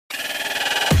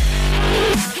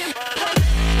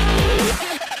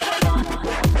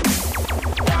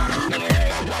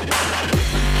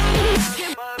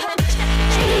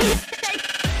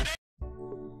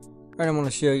Alright, I'm going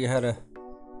to show you how to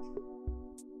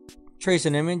trace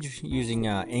an image using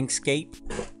Inkscape.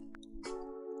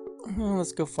 Well,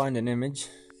 let's go find an image.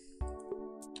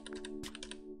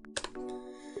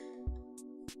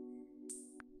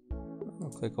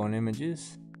 I'll click on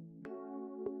images.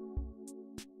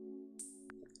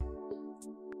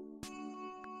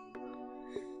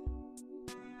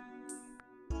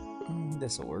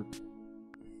 This will work.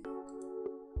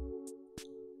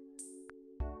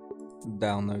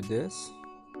 Download this.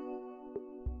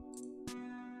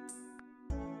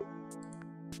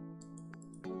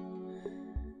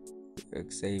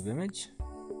 Click save image.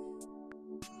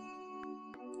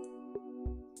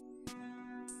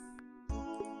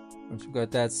 Once you've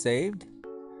got that saved,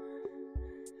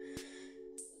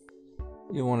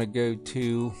 you want to go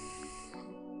to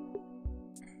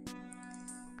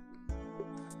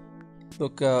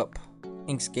look up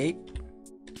Inkscape.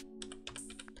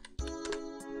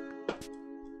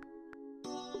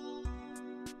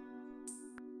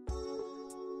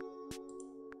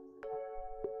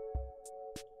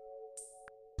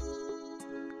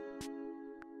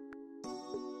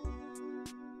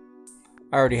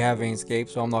 I already have Inkscape,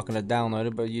 so I'm not going to download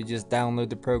it, but you just download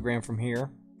the program from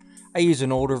here. I use an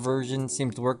older version,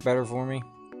 seems to work better for me,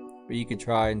 but you could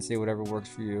try and see whatever works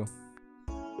for you.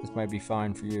 This might be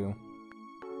fine for you.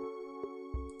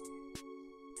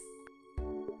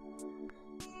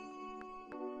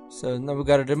 So now we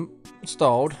got it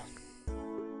installed.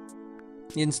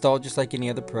 You install it just like any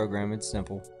other program, it's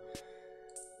simple.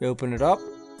 You open it up.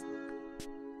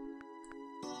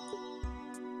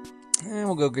 And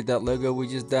we'll go get that logo we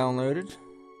just downloaded.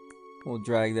 We'll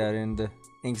drag that into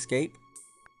Inkscape.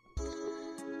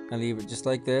 I leave it just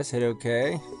like this, hit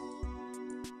OK.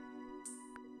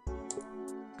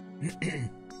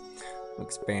 We'll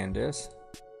expand this.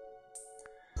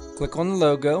 Click on the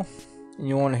logo, and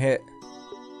you want to hit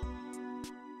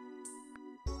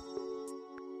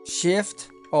Shift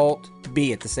Alt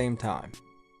B at the same time.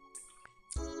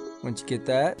 Once you get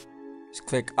that, just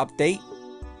click Update.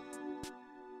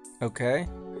 Okay.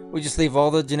 We just leave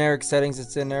all the generic settings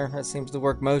that's in there. That seems to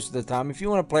work most of the time. If you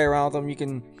want to play around with them, you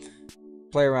can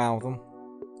play around with them.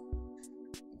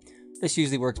 This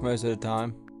usually works most of the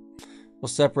time. We'll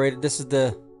separate it. This is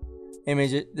the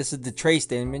image. This is the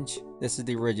traced image. This is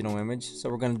the original image. So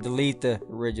we're going to delete the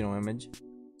original image.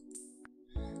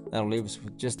 That'll leave us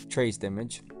with just the traced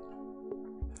image.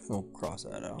 We'll cross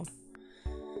that out.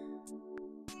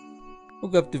 We'll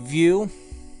go up to View,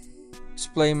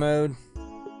 Display Mode,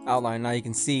 Outline. Now you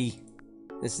can see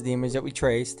this is the image that we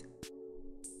traced.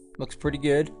 Looks pretty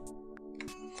good.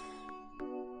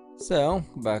 So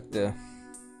go back to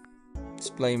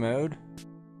Display Mode,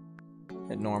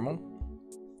 hit Normal.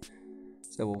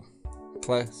 So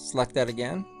we'll select that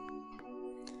again.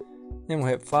 Then we'll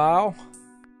hit File,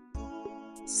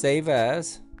 Save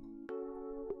As.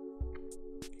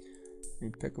 We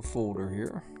pick a folder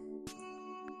here.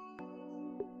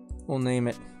 We'll name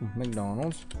it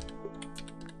McDonald's.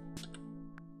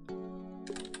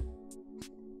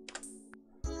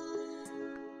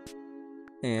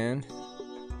 And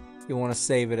you want to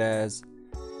save it as,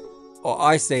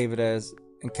 I save it as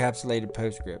encapsulated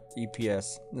PostScript,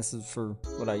 EPS. This is for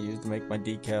what I use to make my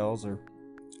decals, or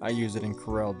I use it in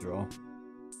CorelDraw.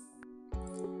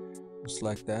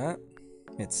 Select that,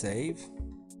 hit save.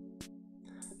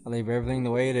 I'll leave everything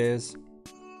the way it is.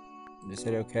 Just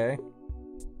hit OK.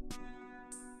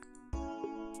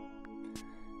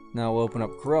 Now we'll open up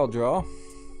CorelDraw.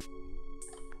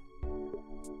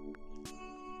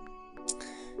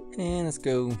 And let's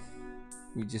go,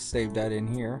 we just saved that in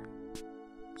here.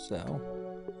 So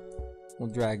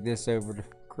we'll drag this over to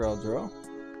CorelDraw.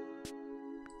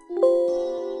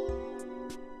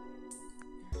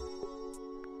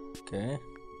 Okay,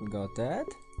 we got that.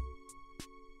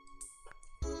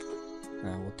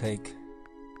 Now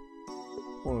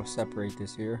we'll separate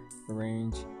this here,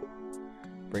 arrange,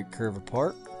 break curve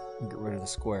apart, and get rid of the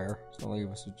square. So I'll leave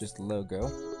us with just the logo.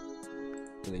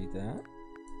 Delete that.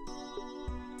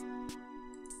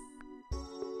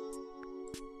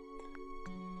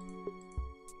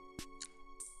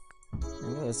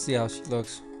 Let's see how she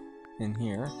looks in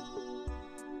here.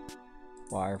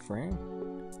 Wireframe.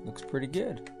 Looks pretty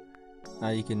good. Now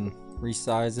you can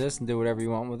resize this and do whatever you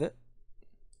want with it.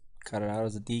 Cut it out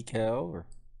as a decal or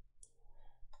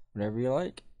whatever you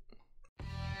like.